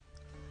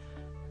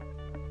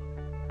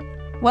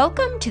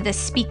Welcome to the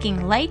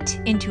Speaking Light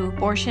into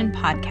Abortion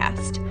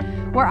podcast,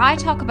 where I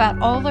talk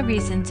about all the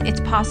reasons it's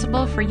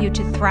possible for you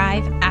to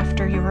thrive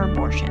after your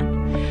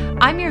abortion.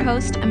 I'm your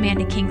host,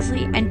 Amanda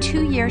Kingsley, and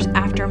 2 years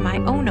after my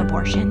own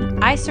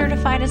abortion, I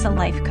certified as a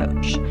life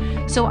coach,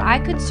 so I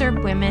could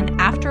serve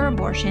women after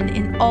abortion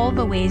in all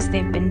the ways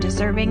they've been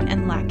deserving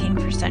and lacking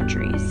for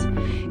centuries.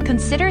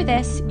 Consider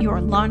this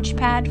your launch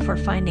pad for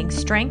finding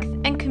strength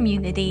and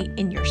community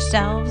in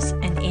yourselves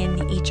and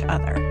in each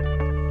other.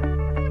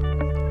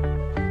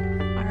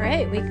 All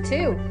right, week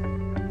 2.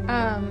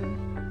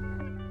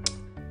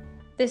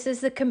 This is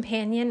the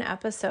companion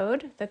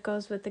episode that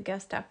goes with the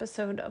guest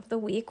episode of the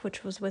week,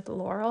 which was with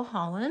Laurel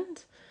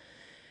Holland.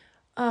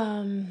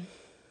 And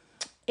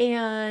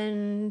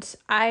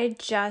I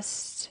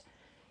just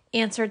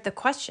answered the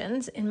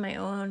questions in my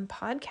own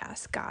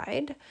podcast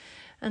guide.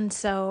 And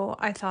so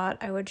I thought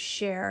I would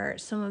share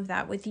some of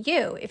that with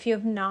you. If you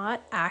have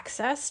not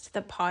accessed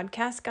the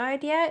podcast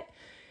guide yet,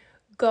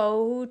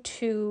 go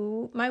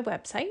to my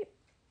website,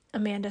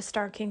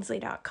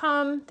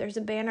 amandastarkingsley.com. There's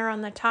a banner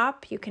on the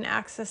top. You can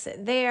access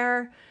it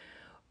there,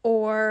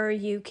 or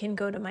you can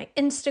go to my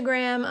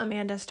Instagram,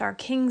 Amanda Star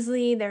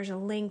Kingsley. There's a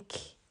link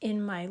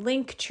in my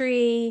link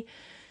tree.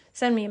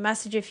 Send me a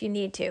message if you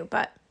need to.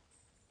 But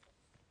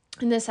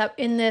in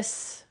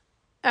this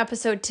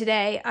episode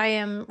today, I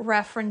am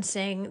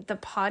referencing the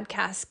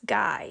podcast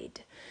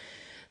guide.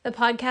 The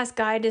podcast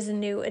guide is a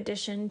new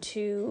addition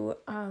to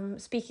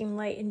Speaking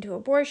Light into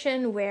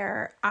Abortion,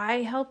 where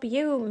I help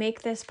you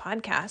make this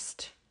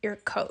podcast your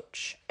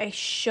coach. I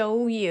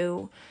show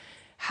you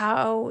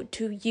how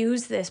to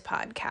use this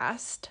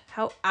podcast,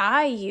 how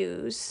I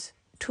use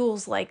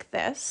tools like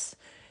this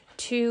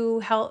to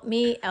help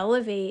me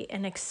elevate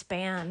and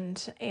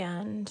expand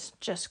and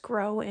just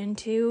grow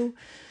into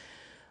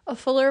a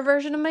fuller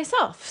version of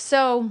myself.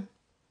 So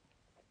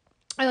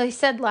I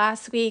said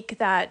last week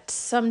that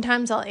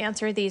sometimes I'll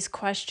answer these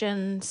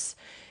questions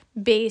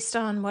based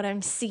on what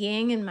I'm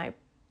seeing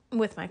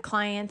with my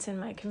clients in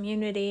my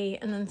community,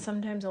 and then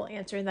sometimes I'll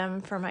answer them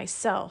for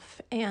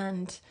myself.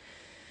 And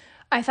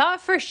I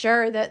thought for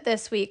sure that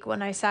this week,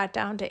 when I sat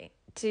down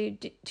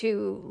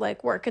to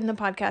like work in the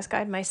podcast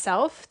guide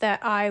myself,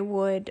 that I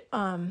would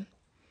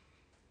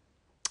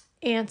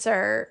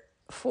answer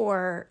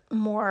for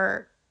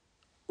more,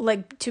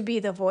 like, to be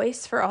the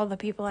voice for all the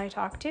people I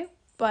talk to.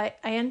 But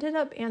I ended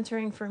up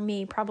answering for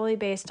me, probably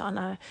based on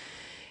a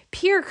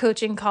peer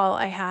coaching call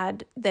I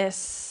had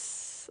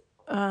this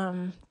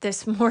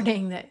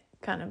morning that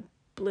kind of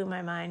blew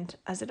my mind,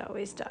 as it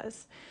always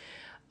does,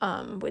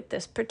 with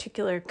this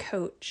particular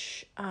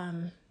coach.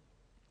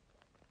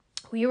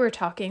 We were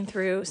talking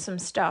through some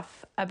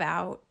stuff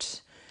about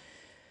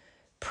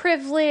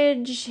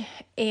privilege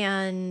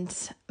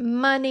and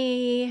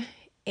money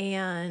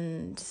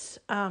and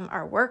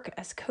our work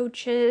as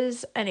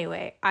coaches.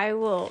 Anyway, I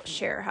will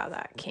share how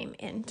that came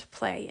into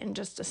play in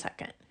just a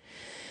second.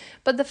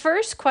 But the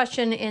first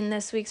question in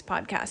this week's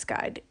podcast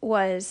guide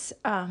was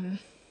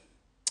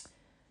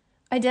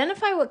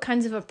identify what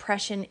kinds of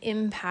oppression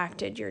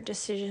impacted your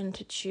decision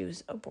to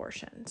choose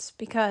abortions.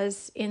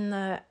 Because in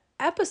the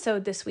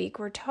episode this week,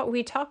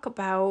 we talk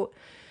about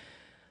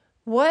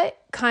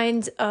what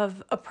kinds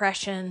of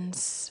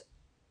oppressions,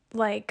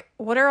 like,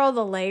 what are all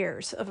the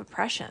layers of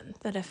oppression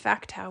that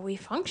affect how we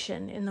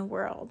function in the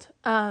world?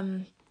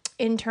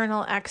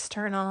 Internal,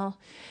 external.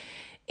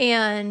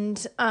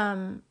 And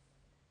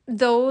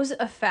those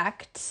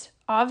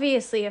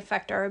obviously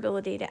affect our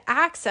ability to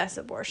access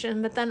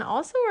abortion, but then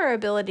also our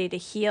ability to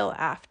heal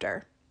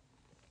after.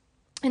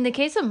 In the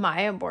case of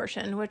my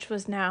abortion, which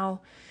was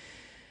now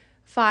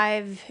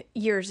 5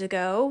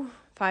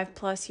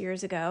 plus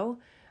years ago,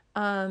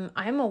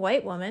 I'm a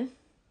white woman.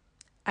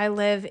 I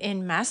live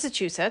in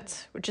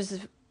Massachusetts, which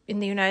is in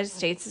the United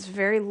States. It's a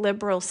very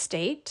liberal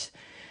state.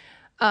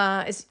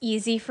 It's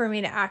easy for me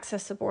to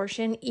access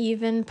abortion,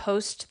 even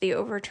post the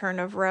overturn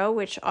of Roe,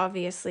 which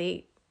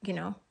obviously,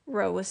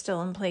 Roe was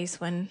still in place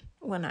when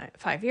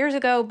 5 years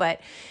ago, but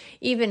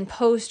even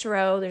post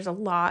Roe, there's a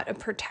lot of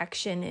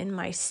protection in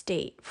my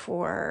state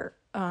for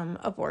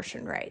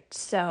abortion rights.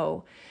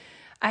 So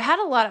I had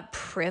a lot of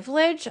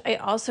privilege. I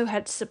also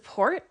had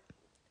support.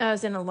 I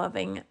was in a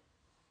loving,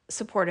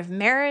 supportive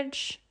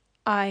marriage.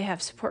 I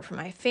have support from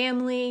my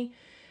family.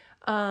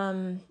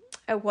 I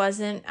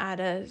wasn't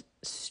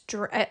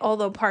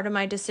although part of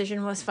my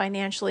decision was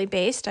financially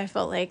based. I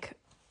felt like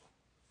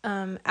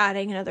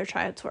adding another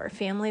child to our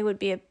family would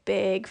be a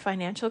big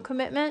financial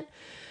commitment.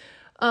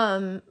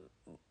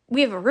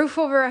 We have a roof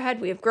over our head.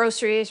 We have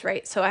groceries,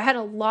 right? So I had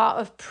a lot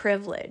of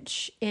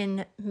privilege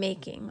in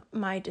making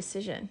my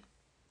decision.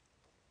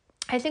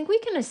 I think we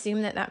can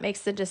assume that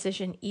makes the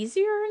decision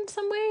easier in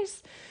some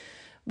ways,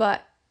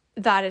 but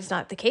that is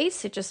not the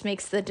case. It just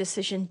makes the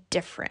decision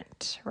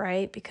different,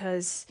 right?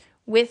 Because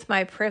with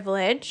my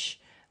privilege,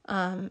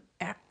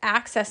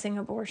 accessing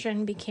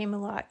abortion became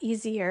a lot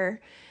easier.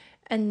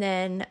 And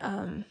then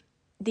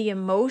the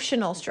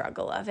emotional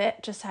struggle of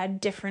it just had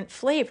different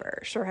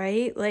flavors,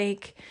 right?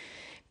 Like,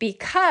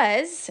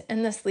 Because,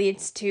 and this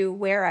leads to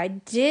where I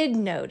did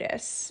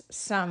notice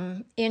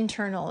some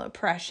internal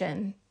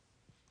oppression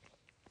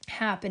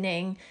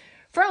happening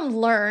from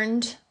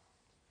learned,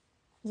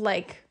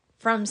 like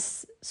from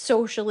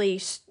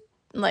socially,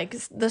 like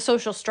the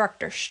social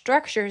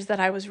structures that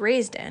I was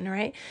raised in,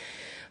 right?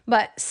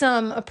 But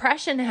some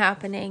oppression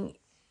happening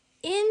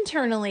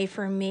internally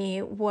for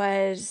me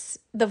was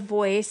the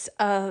voice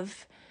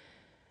of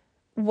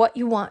what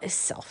you want is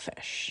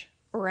selfish,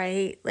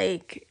 right?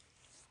 Like,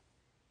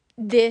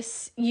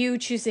 this, you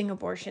choosing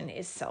abortion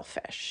is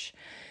selfish.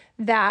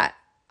 That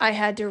I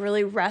had to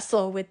really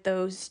wrestle with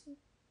those.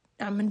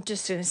 I'm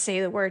just going to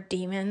say the word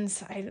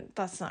demons.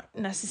 That's not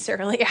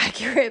necessarily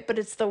accurate, but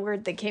it's the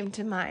word that came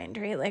to mind,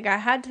 right? Like, I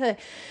had to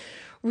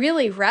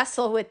really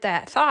wrestle with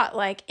that thought.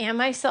 Like, am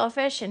I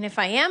selfish? And if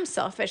I am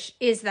selfish,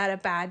 is that a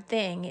bad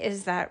thing?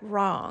 Is that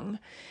wrong?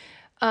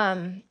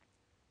 Along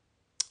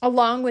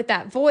with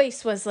that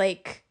voice was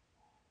like,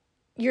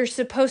 you're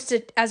supposed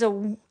to,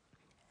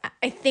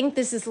 I think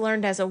this is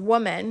learned as a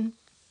woman,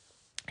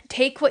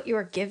 take what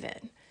you're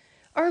given.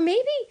 Or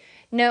maybe,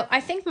 no, I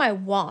think my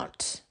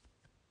want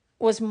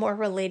was more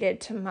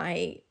related to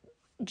my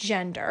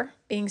gender,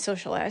 being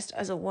socialized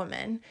as a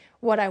woman.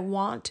 What I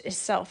want is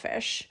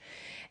selfish.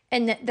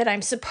 And that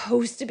I'm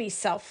supposed to be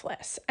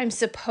selfless. I'm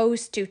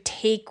supposed to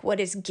take what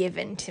is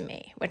given to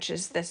me, which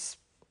is this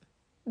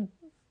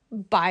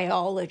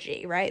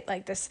biology, right?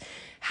 Like this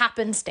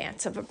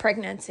happenstance of a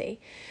pregnancy.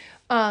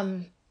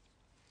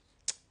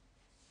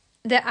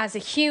 That as a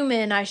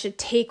human, I should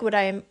take what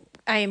I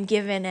am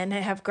given and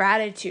have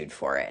gratitude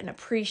for it and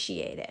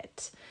appreciate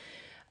it.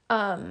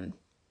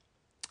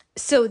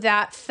 So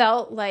that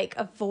felt like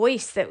a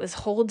voice that was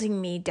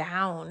holding me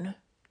down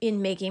in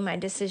making my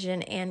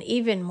decision, and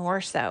even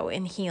more so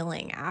in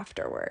healing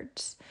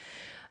afterwards.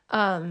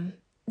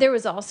 There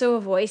was also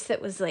a voice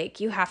that was like,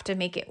 you have to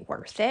make it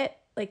worth it.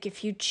 Like,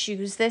 if you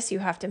choose this, you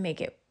have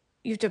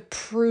to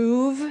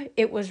prove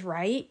it was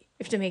right. You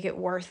have to make it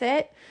worth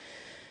it.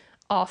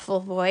 Awful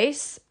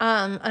voice.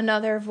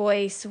 Another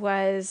voice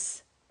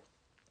was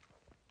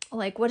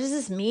like, what does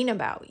this mean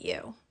about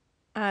you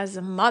as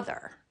a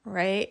mother,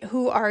 right?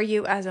 Who are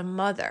you as a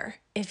mother?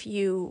 If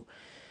you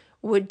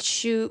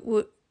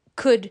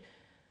could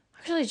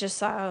actually just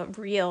saw a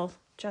reel,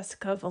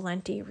 Jessica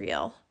Valenti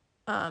reel,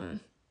 kind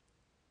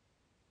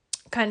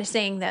of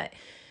saying that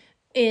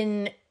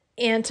in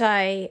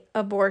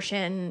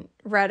anti-abortion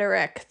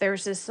rhetoric,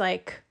 there's this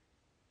like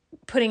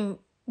putting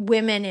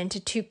women into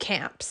two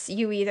camps.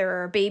 You either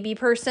are a baby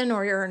person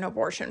or you're an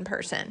abortion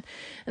person.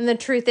 And the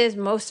truth is,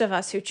 most of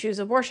us who choose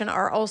abortion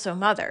are also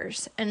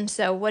mothers. And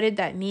so what did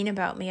that mean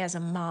about me as a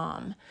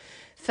mom?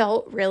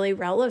 Felt really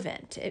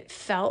relevant. It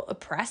felt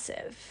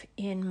oppressive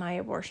in my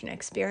abortion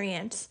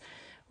experience.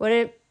 What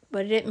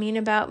did it mean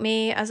about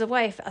me as a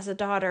wife, as a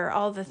daughter,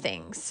 all the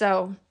things.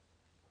 So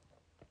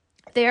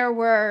there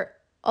were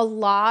a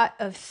lot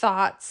of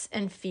thoughts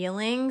and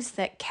feelings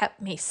that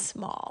kept me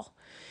small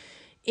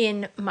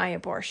in my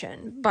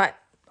abortion. But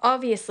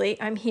obviously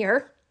I'm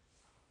here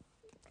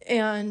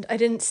and I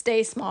didn't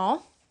stay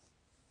small.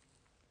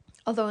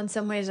 Although in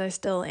some ways I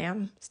still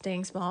am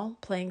staying small,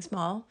 playing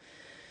small.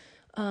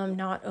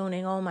 Not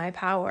owning all my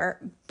power.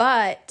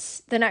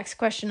 But the next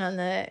question on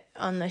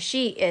the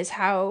sheet is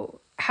how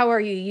are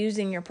you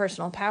using your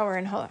personal power,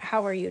 and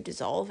how are you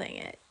dissolving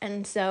it?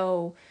 And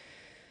so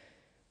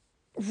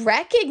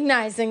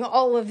recognizing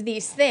all of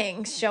these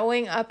things,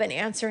 showing up and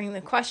answering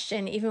the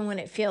question, even when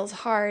it feels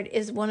hard,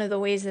 is one of the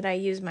ways that I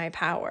use my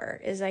power.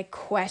 Is I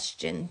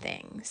question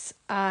things.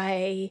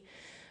 I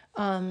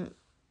don't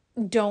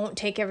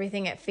take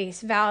everything at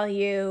face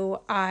value.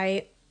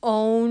 I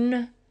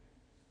own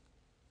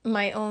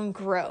my own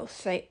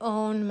growth. I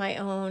own my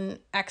own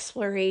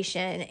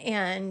exploration.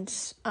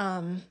 And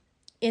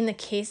in the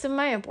case of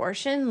my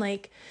abortion,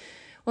 like,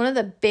 one of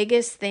the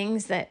biggest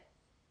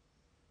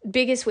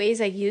ways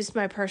I used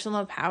my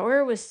personal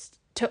power was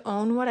to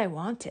own what I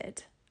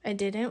wanted. I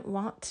didn't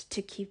want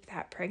to keep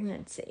that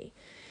pregnancy.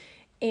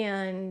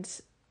 And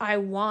I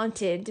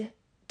wanted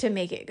to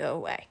make it go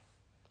away.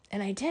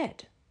 And I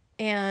did.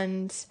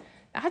 And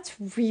that's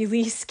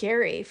really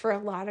scary for a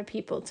lot of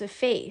people to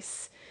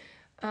face.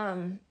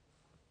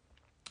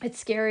 It's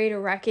scary to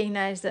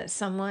recognize that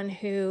someone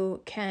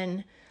who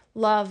can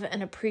love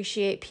and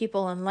appreciate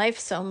people in life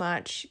so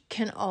much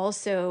can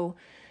also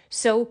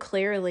so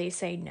clearly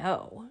say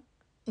no.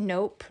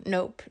 Nope,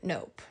 nope,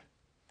 nope.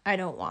 I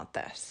don't want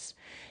this.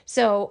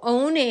 So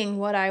owning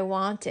what I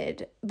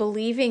wanted,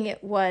 believing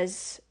it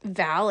was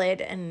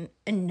valid and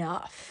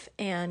enough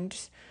and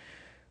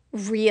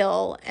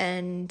real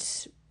and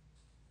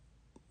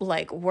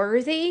like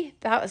worthy,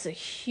 that was a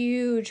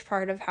huge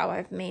part of how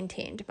I've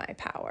maintained my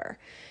power.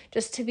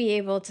 Just to be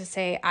able to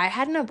say, I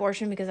had an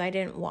abortion because I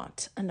didn't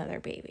want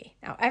another baby.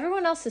 Now,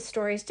 everyone else's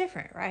story is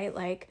different, right?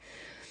 Like,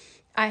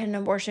 I had an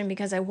abortion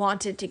because I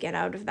wanted to get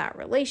out of that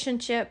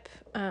relationship.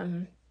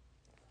 I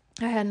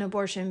had an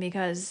abortion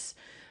because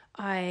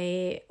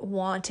I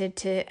wanted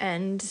to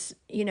end,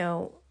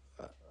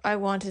 I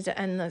wanted to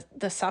end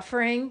the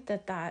suffering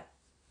that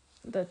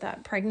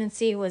that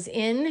pregnancy was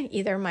in,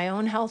 either my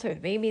own health or the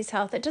baby's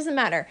health. It doesn't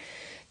matter.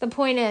 The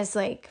point is,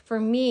 like, for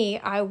me,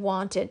 I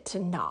wanted to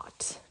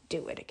not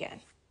do it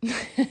again.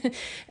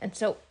 And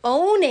so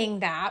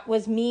owning that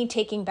was me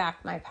taking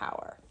back my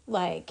power.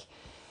 Like,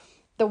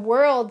 the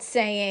world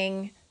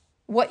saying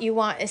what you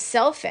want is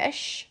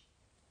selfish,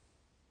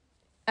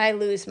 I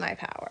lose my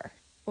power.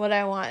 What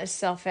I want is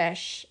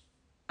selfish,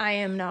 I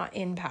am not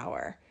in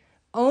power.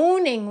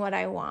 Owning what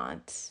I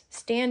want,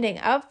 standing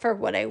up for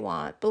what I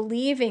want,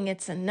 believing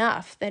it's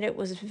enough, that it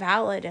was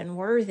valid and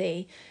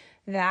worthy,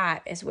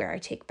 that is where I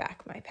take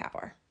back my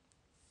power.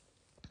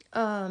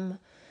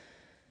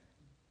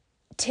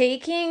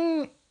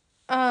 Taking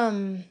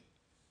the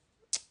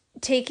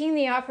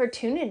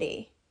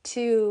opportunity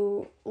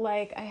to,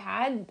 like,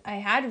 I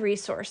had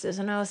resources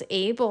and I was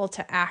able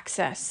to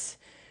access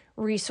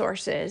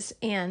resources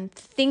and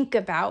think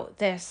about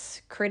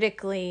this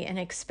critically and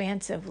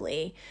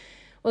expansively,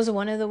 was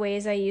one of the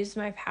ways I used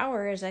my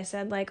power. Is I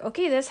said, like,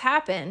 okay, this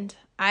happened.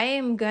 I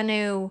am going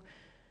to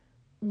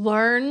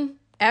learn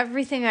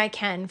everything I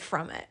can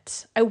from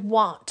it. I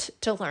want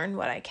to learn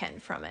what I can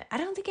from it. I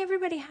don't think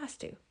everybody has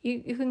to.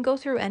 You can go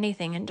through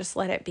anything and just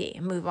let it be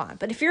and move on.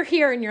 But if you're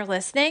here and you're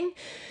listening,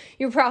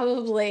 you're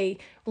probably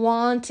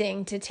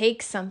wanting to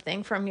take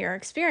something from your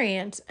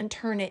experience and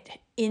turn it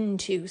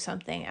into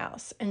something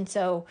else. And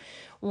so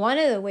one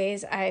of the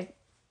ways I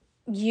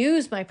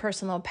use my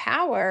personal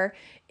power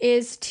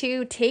is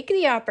to take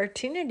the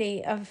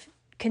opportunity of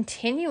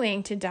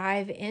continuing to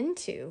dive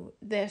into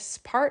this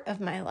part of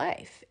my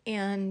life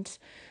and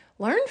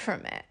learn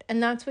from it.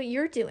 And that's what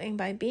you're doing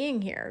by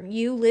being here.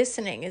 You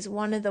listening is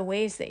one of the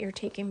ways that you're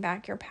taking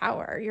back your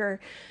power. You're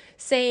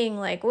saying,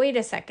 like, wait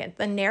a second,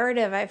 the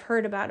narrative I've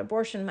heard about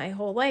abortion my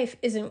whole life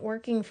isn't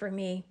working for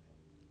me.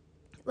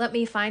 Let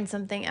me find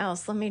something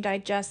else. Let me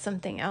digest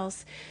something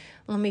else.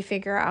 Let me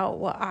figure out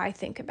what I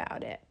think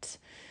about it.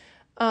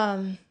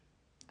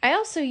 I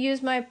also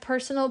use my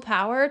personal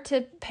power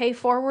to pay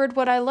forward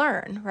what I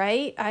learn,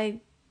 right?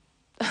 I'm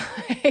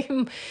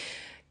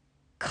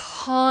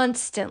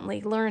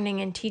constantly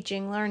learning and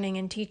teaching.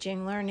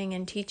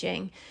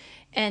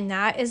 And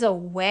that is a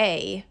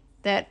way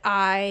that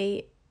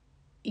I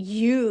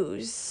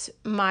use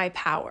my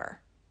power,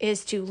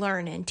 is to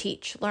learn and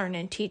teach. Part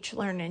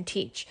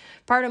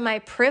of my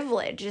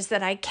privilege is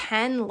that I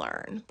can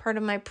learn. Part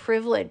of my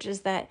privilege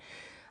is that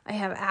I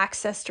have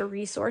access to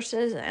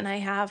resources and I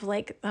have,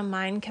 like, a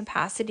mind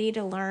capacity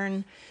to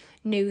learn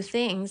new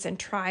things and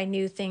try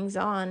new things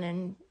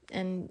on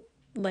and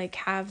like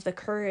have the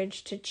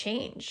courage to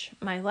change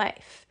my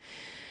life.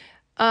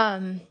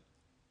 And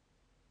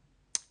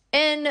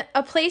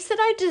a place that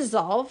I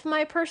dissolve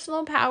my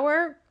personal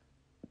power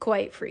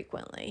quite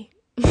frequently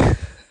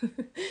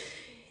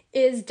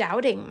is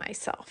doubting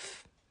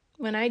myself.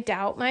 When I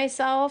doubt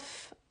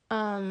myself,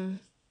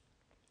 when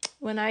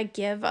I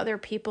give other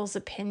people's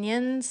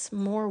opinions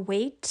more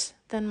weight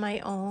than my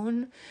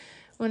own,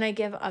 when I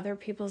give other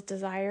people's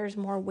desires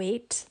more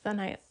weight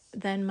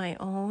than my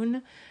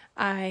own,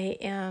 I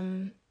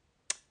am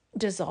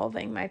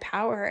dissolving my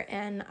power.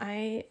 And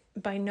I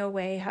by no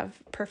way have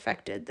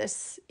perfected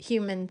this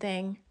human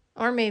thing,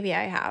 or maybe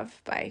I have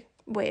by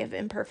way of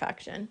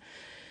imperfection.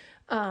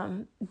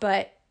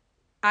 But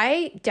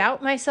I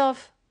doubt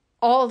myself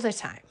all the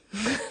time.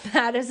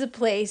 That is a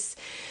place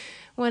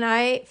when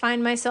I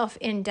find myself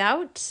in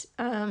doubt.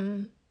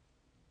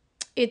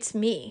 It's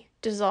me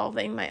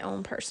dissolving my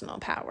own personal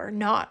power,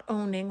 not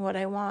owning what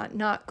I want,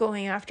 not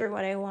going after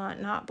what I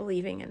want, not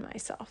believing in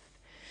myself.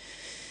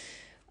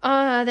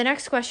 The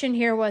next question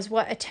here was,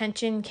 what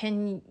attention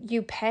can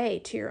you pay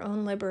to your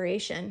own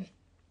liberation?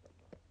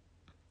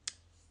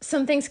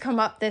 Some things come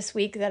up this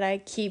week that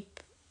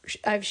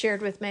I've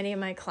shared with many of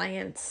my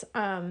clients.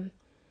 And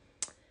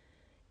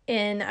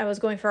I was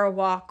going for a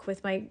walk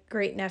with my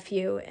great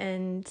nephew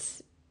and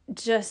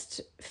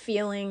just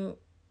feeling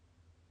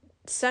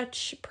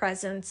such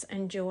presence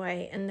and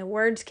joy. And the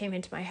words came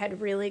into my head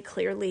really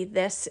clearly: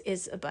 this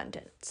is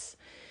abundance.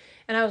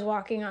 And I was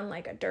walking on,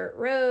 like, a dirt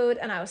road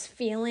and I was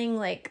feeling,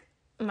 like,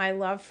 my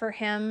love for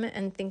him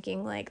and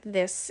thinking, like,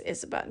 this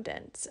is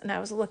abundance. And I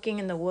was looking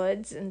in the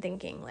woods and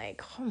thinking,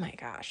 like, oh my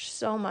gosh,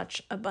 so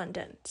much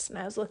abundance. And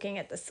I was looking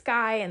at the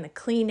sky and the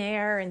clean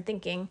air and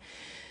thinking,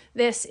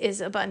 this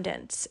is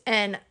abundance.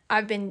 And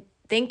I've been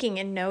thinking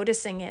and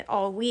noticing it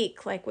all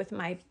week, like with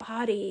my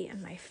body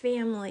and my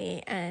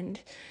family and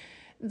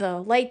the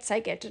lights I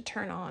get to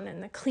turn on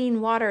and the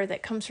clean water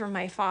that comes from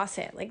my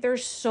faucet. Like,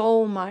 there's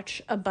so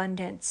much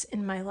abundance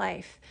in my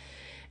life.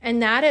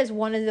 And that is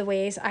one of the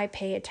ways I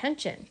pay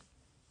attention.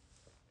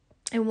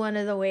 And one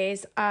of the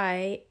ways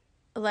I,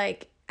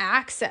 like,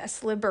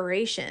 access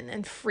liberation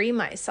and free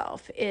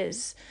myself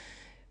is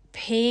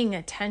paying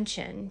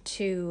attention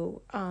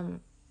to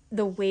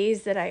the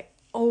ways that I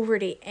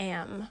already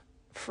am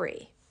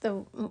free,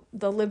 the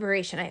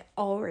liberation I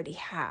already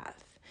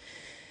have.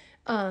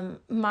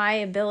 My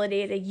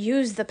ability to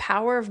use the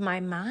power of my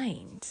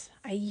mind.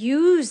 I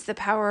use the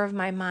power of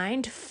my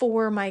mind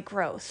for my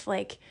growth.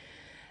 Like,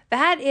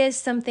 that is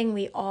something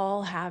we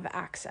all have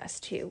access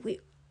to. We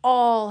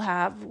all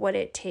have what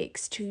it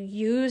takes to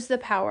use the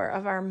power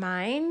of our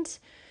mind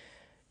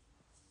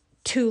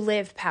to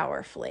live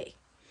powerfully.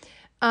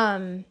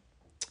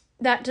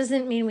 That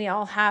doesn't mean we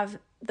all have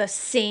the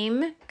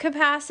same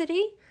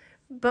capacity,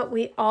 but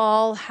we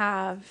all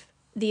have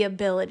the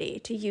ability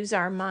to use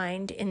our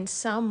mind in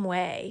some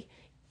way.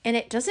 And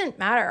it doesn't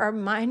matter. Our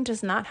mind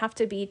does not have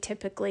to be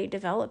typically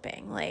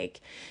developing.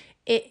 Like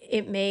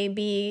it may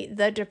be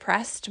the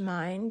depressed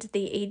mind,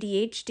 the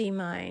ADHD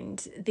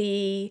mind,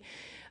 the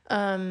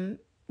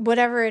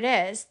whatever it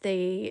is,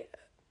 the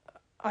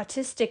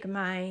autistic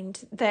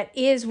mind, that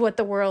is what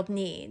the world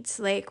needs.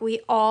 Like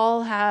we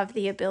all have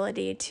the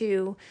ability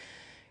to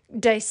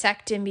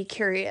dissect and be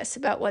curious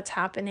about what's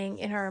happening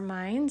in our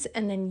minds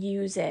and then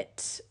use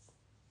it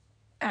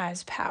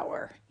as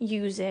power,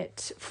 use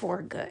it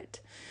for good.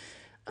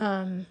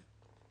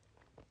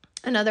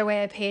 Another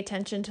way I pay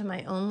attention to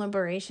my own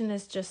liberation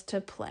is just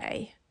to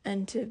play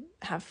and to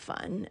have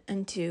fun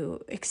and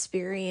to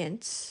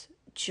experience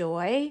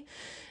joy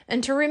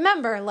and to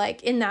remember,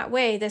 like, in that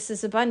way, this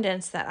is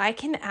abundance, that I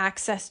can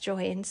access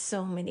joy in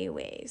so many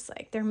ways.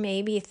 Like there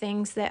may be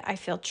things that I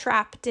feel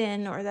trapped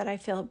in or that I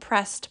feel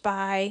oppressed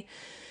by,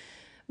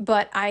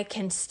 but I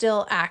can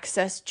still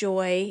access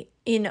joy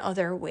in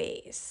other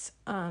ways.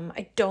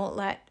 I don't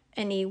let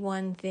any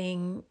one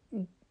thing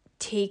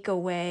take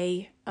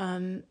away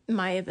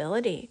my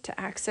ability to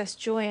access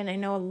joy. And I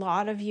know a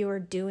lot of you are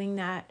doing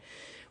that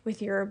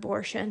with your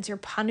abortions. You're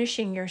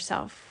punishing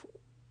yourself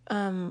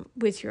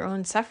with your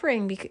own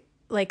suffering,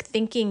 like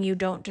thinking you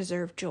don't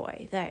deserve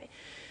joy, that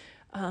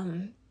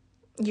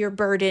your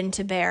burden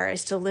to bear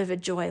is to live a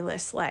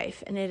joyless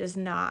life. And it is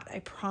not, I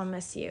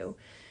promise you.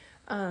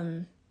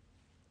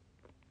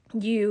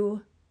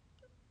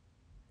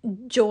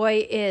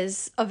 Joy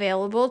is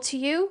available to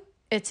you.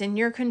 It's in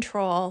your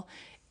control.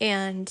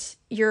 And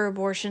your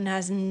abortion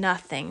has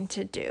nothing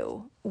to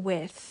do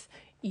with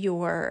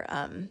your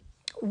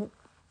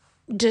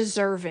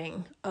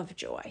deserving of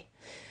joy.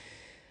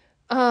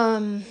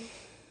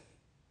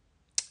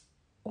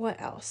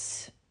 What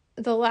else?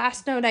 The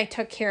last note I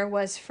took here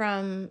was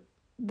from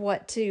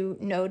what to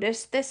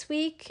notice this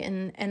week.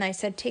 And I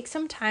said, take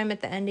some time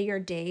at the end of your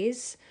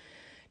days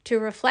to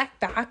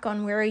reflect back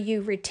on where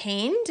you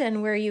retained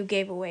and where you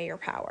gave away your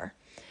power.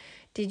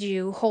 Did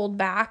you hold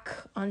back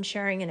on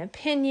sharing an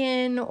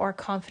opinion or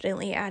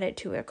confidently add it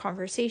to a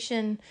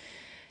conversation?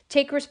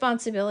 Take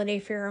responsibility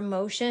for your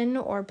emotion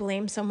or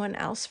blame someone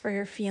else for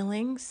your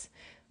feelings.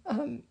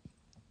 I'm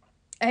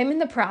in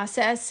the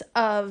process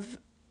of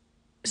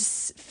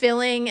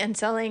filling and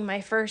selling my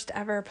first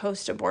ever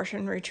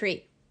post-abortion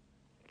retreat.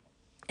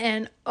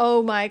 And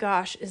oh my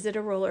gosh, is it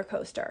a roller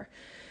coaster?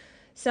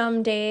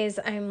 Some days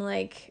I'm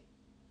like,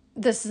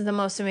 this is the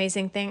most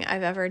amazing thing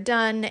I've ever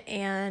done,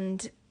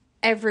 and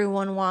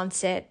everyone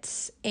wants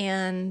it,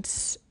 and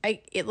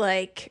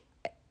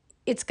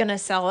it's gonna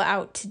sell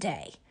out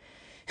today.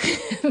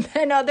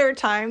 And other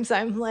times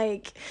I'm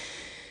like,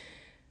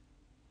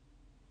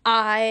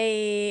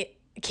 I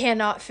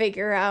cannot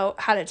figure out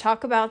how to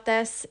talk about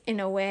this in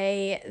a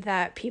way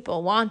that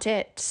people want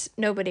it.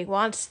 Nobody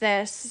wants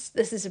this.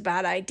 This is a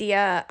bad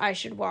idea. I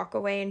should walk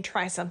away and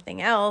try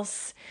something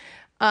else.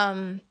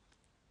 I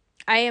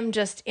am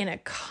just in a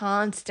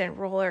constant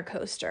roller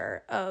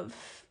coaster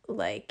of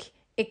like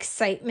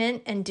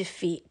excitement and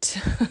defeat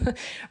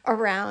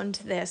around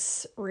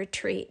this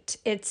retreat.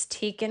 It's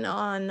taken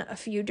on a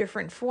few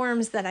different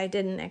forms that I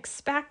didn't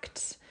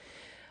expect.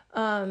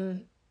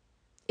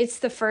 It's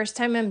the first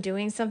time I'm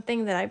doing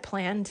something that I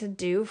plan to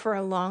do for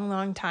a long,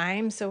 long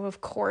time. So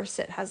of course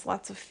it has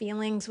lots of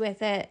feelings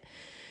with it,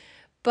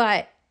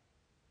 but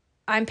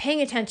I'm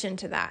paying attention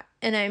to that.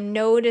 And I'm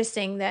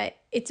noticing that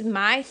it's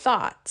my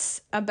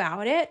thoughts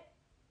about it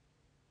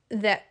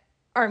that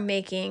are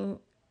making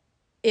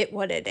it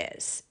what it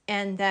is.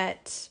 And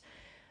that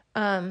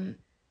they're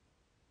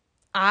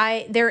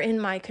in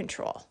my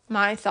control.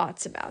 My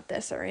thoughts about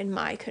this are in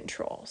my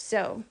control.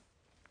 So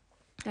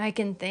I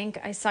can think,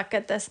 I suck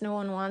at this, no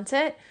one wants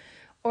it.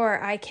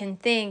 Or I can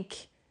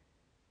think,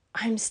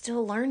 I'm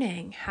still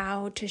learning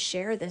how to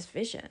share this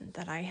vision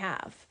that I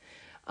have.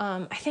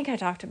 I think I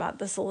talked about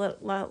this a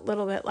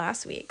little bit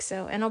last week.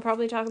 And I'll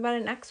probably talk about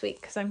it next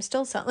week because I'm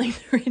still selling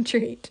the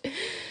retreat.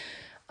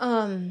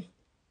 But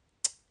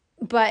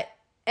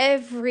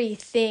every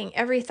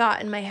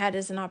thought in my head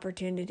is an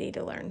opportunity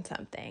to learn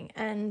something.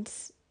 And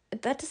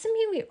that doesn't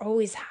mean we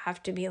always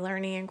have to be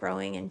learning and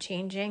growing and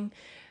changing.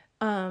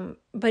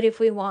 But if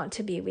we want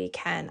to be, we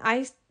can.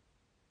 I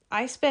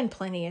spend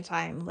plenty of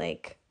time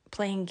like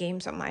playing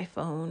games on my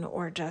phone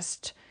or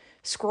just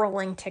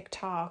scrolling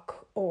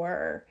TikTok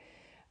or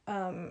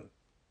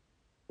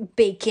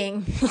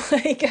baking.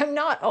 Like I'm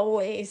not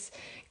always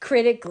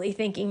critically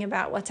thinking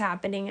about what's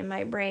happening in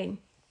my brain.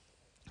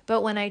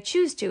 But when I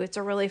choose to, it's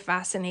a really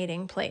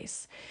fascinating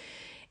place.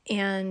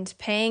 And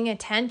paying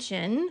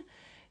attention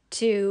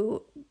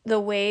to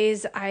the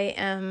ways I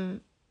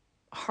am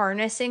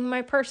harnessing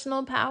my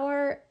personal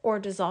power or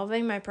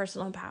dissolving my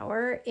personal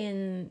power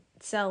in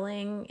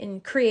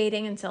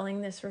creating and selling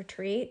this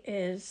retreat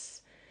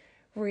is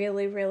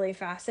really, really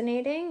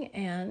fascinating.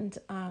 And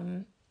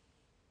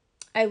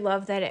I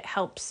love that it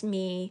helps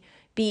me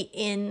be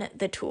in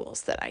the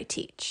tools that I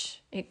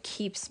teach. It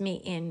keeps me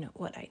in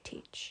what I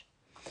teach.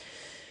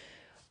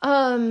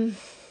 I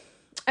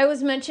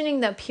was mentioning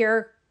the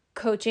peer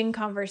coaching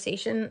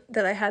conversation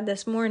that I had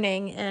this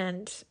morning,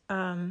 and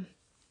I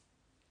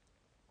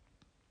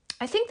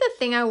think the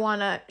thing I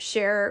want to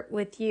share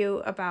with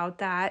you about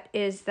that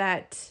is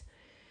that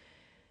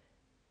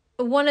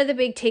one of the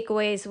big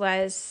takeaways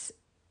was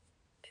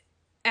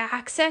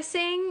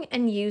accessing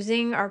and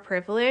using our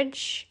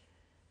privilege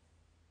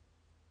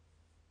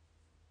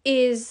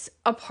is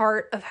a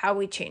part of how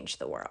we change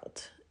the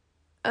world.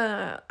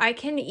 I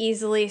can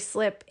easily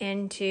slip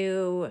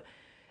into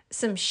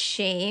some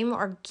shame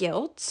or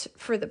guilt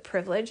for the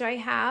privilege I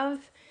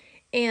have,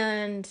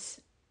 and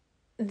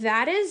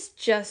that is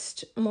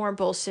just more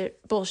bullshit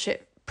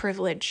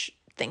privilege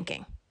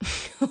thinking.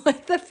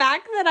 Like, the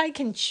fact that I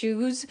can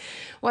choose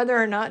whether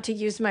or not to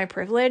use my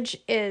privilege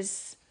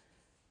is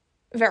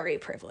very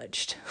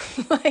privileged.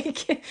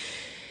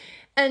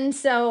 And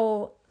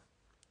so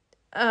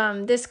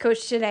this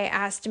coach today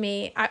asked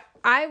me,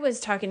 I was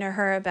talking to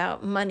her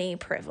about money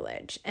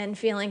privilege and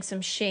feeling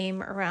some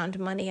shame around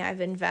money I've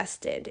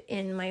invested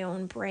in my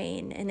own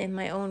brain and in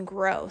my own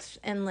growth,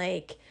 and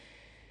like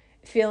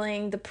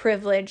feeling the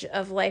privilege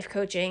of life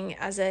coaching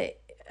as a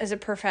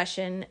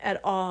profession at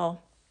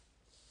all.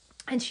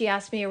 And she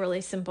asked me a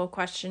really simple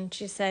question.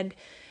 She said,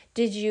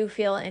 "Did you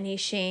feel any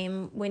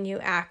shame when you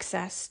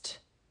accessed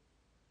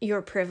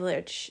your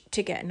privilege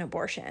to get an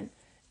abortion?"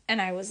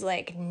 And I was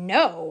like,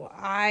 no,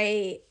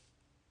 I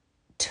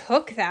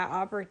took that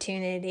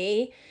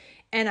opportunity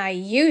and I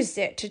used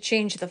it to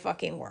change the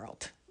fucking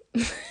world.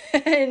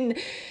 And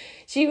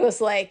she was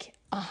like,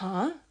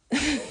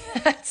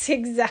 that's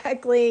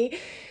exactly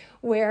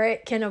where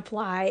it can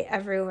apply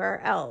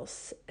everywhere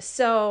else.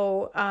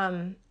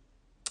 So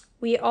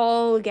we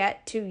all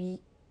get to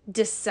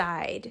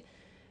decide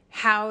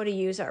how to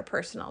use our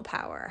personal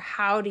power,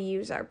 how to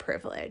use our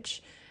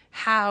privilege,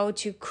 how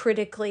to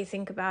critically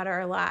think about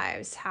our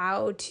lives,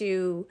 how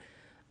to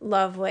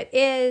love what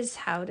is,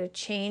 how to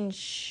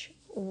change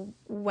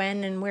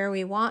when and where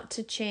we want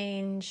to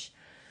change.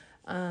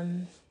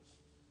 In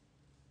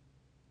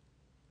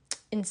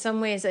some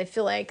ways, I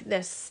feel like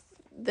this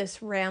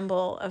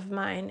ramble of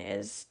mine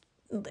is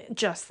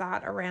just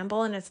that, a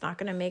ramble, and it's not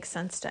going to make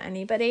sense to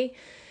anybody.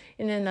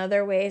 And in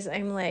other ways,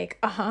 I'm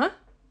like,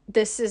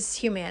 this is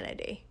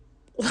humanity.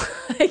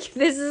 Like,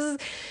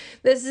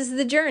 this is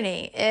the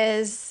journey,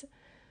 is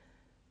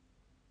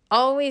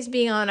always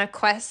being on a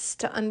quest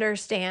to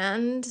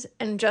understand.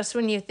 And just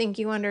when you think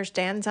you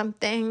understand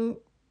something,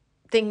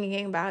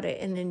 thinking about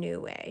it in a new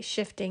way,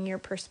 shifting your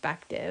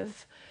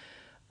perspective,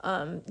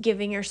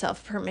 giving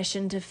yourself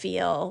permission to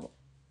feel,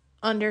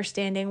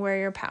 understanding where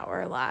your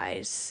power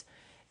lies,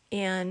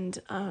 and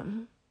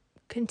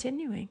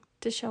continuing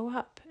to show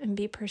up and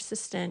be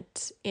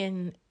persistent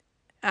in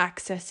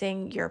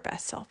accessing your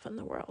best self in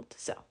the world.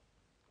 So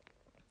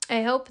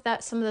I hope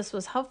that some of this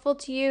was helpful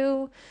to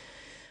you.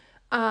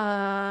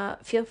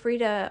 Feel free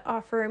to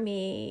offer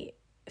me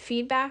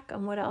feedback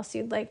on what else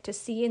you'd like to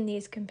see in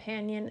these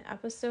companion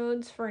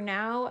episodes. For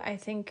now, I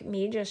think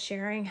me just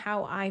sharing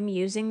how I'm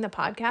using the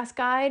podcast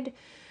guide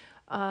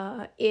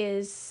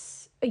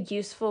is a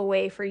useful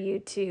way for you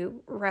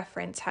to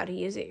reference how to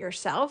use it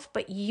yourself,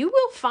 but you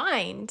will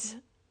find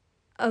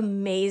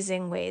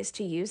amazing ways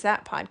to use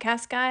that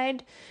podcast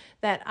guide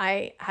that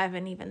I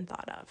haven't even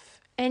thought of.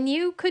 And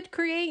you could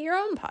create your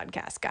own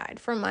podcast guide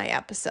from my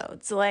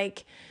episodes.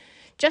 Like,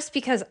 just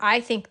because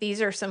I think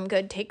these are some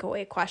good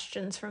takeaway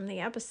questions from the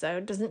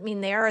episode doesn't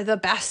mean they are the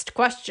best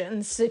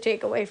questions to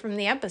take away from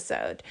the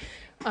episode.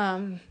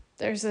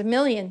 There's a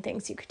million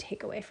things you could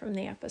take away from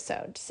the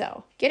episode.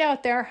 So get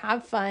out there,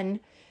 have fun,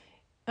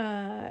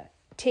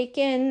 take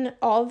in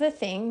all the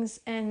things,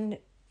 and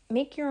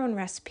make your own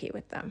recipe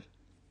with them.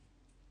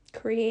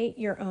 Create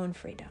your own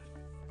freedom.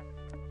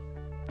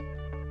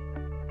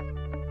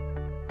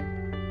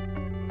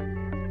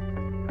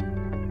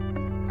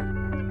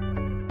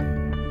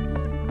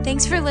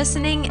 Thanks for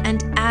listening,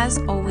 and as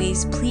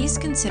always, please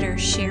consider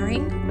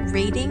sharing,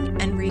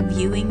 rating, and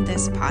reviewing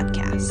this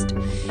podcast.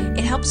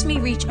 It helps me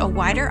reach a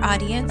wider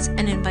audience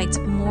and invites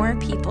more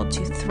people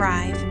to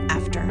thrive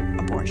after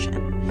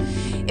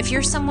abortion. If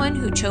you're someone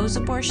who chose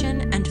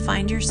abortion and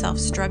find yourself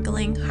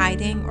struggling,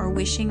 hiding, or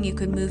wishing you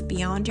could move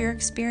beyond your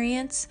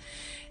experience,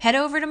 head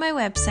over to my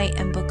website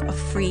and book a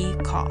free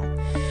call.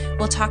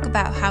 We'll talk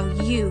about how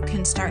you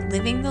can start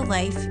living the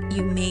life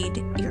you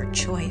made your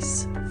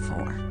choice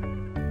for.